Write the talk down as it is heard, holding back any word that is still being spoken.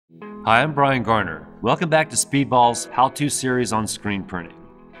Hi, I'm Brian Garner. Welcome back to Speedball's how-to series on screen printing.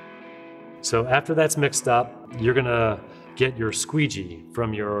 So after that's mixed up, you're gonna get your squeegee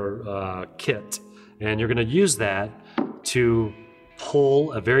from your kit, and you're gonna use that to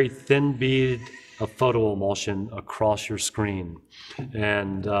pull a very thin bead of photo emulsion across your screen.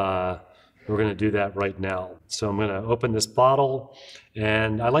 And we're gonna do that right now. So I'm gonna open this bottle,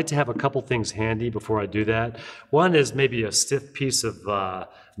 and I like to have a couple things handy before I do that. One is maybe a stiff piece of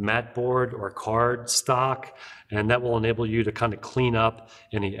mat board or card stock, and that will enable you to kind of clean up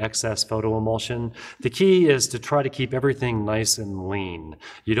any excess photo emulsion. The key is to try to keep everything nice and lean.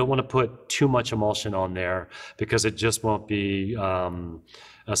 You don't want to put too much emulsion on there because it just won't be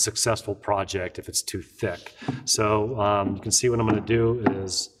a successful project if it's too thick. So you can see what I'm going to do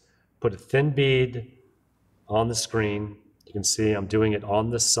is put a thin bead on the screen. You can see I'm doing it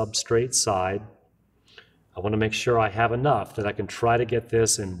on the substrate side. I want to make sure I have enough that I can try to get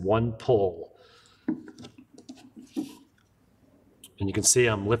this in one pull. And you can see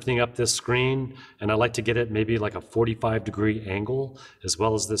I'm lifting up this screen, and I like to get it maybe like a 45-degree angle, as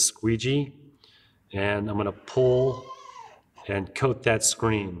well as this squeegee. And I'm going to pull and coat that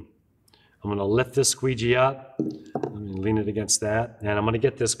screen. I'm going to lift this squeegee up. Let me lean it against that. And I'm going to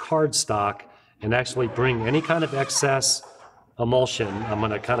get this cardstock and actually bring any kind of excess emulsion. I'm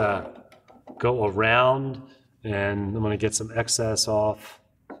going to kind of go around, and I'm going to get some excess off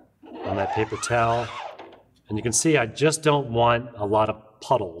on that paper towel. And you can see I just don't want a lot of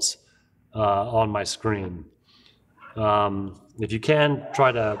puddles on my screen. If you can,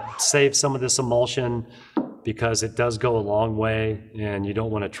 try to save some of this emulsion because it does go a long way and you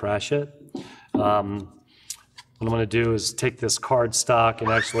don't want to trash it. What I'm going to do is take this cardstock and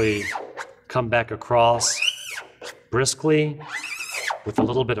actually come back across briskly with a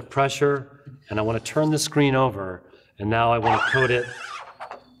little bit of pressure, and I want to turn the screen over, and now I want to coat it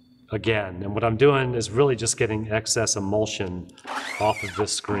again. And what I'm doing is really just getting excess emulsion off of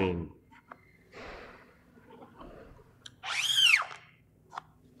this screen.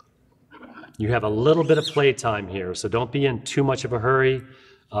 You have a little bit of play time here, so don't be in too much of a hurry.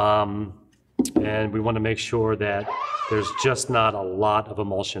 And we want to make sure that there's just not a lot of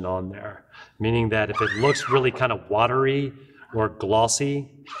emulsion on there, meaning that if it looks really kind of watery or glossy,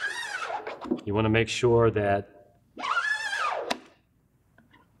 you want to make sure that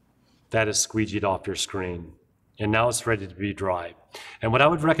that is squeegeed off your screen. And now it's ready to be dry. And what I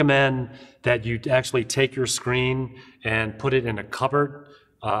would recommend that you actually take your screen and put it in a cupboard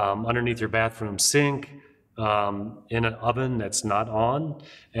underneath your bathroom sink, in an oven that's not on,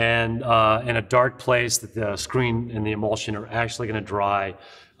 and in a dark place that the screen and the emulsion are actually going to dry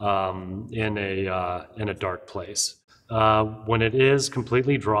in a dark place. When it is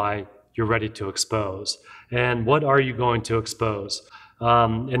completely dry, you're ready to expose. And what are you going to expose?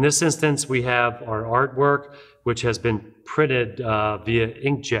 In this instance, we have our artwork, which has been printed via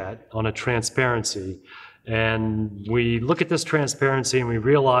inkjet on a transparency. And we look at this transparency and we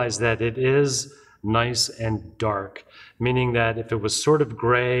realize that it is nice and dark, meaning that if it was sort of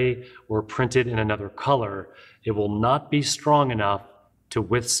gray or printed in another color, it will not be strong enough to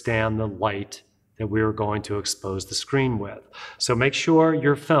withstand the light that we are going to expose the screen with. So make sure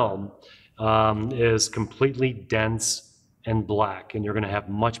your film is completely dense and black, and you're going to have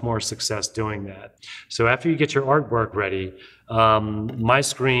much more success doing that. So after you get your artwork ready, my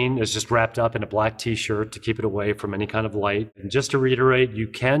screen is just wrapped up in a black t-shirt to keep it away from any kind of light. And just to reiterate, you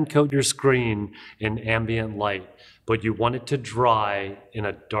can coat your screen in ambient light, but you want it to dry in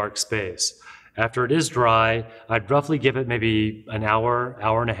a dark space. After it is dry, I'd roughly give it maybe an hour,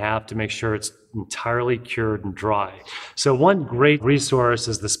 hour and a half to make sure it's entirely cured and dry. So one great resource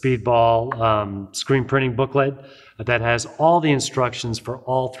is the Speedball screen printing booklet that has all the instructions for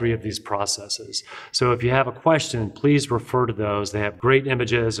all three of these processes. So if you have a question, please refer to those. They have great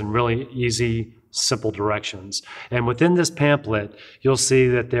images and really easy, simple directions. And within this pamphlet, you'll see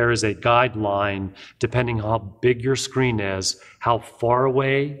that there is a guideline, depending how big your screen is, how far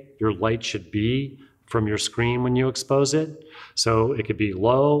away your light should be from your screen when you expose it. So it could be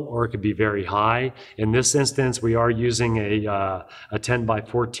low or it could be very high. In this instance, we are using a 10 by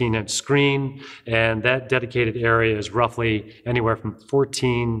 14 inch screen, and that dedicated area is roughly anywhere from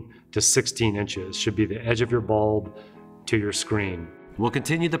 14 to 16 inches, should be the edge of your bulb to your screen. We'll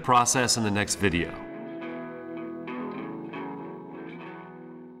continue the process in the next video.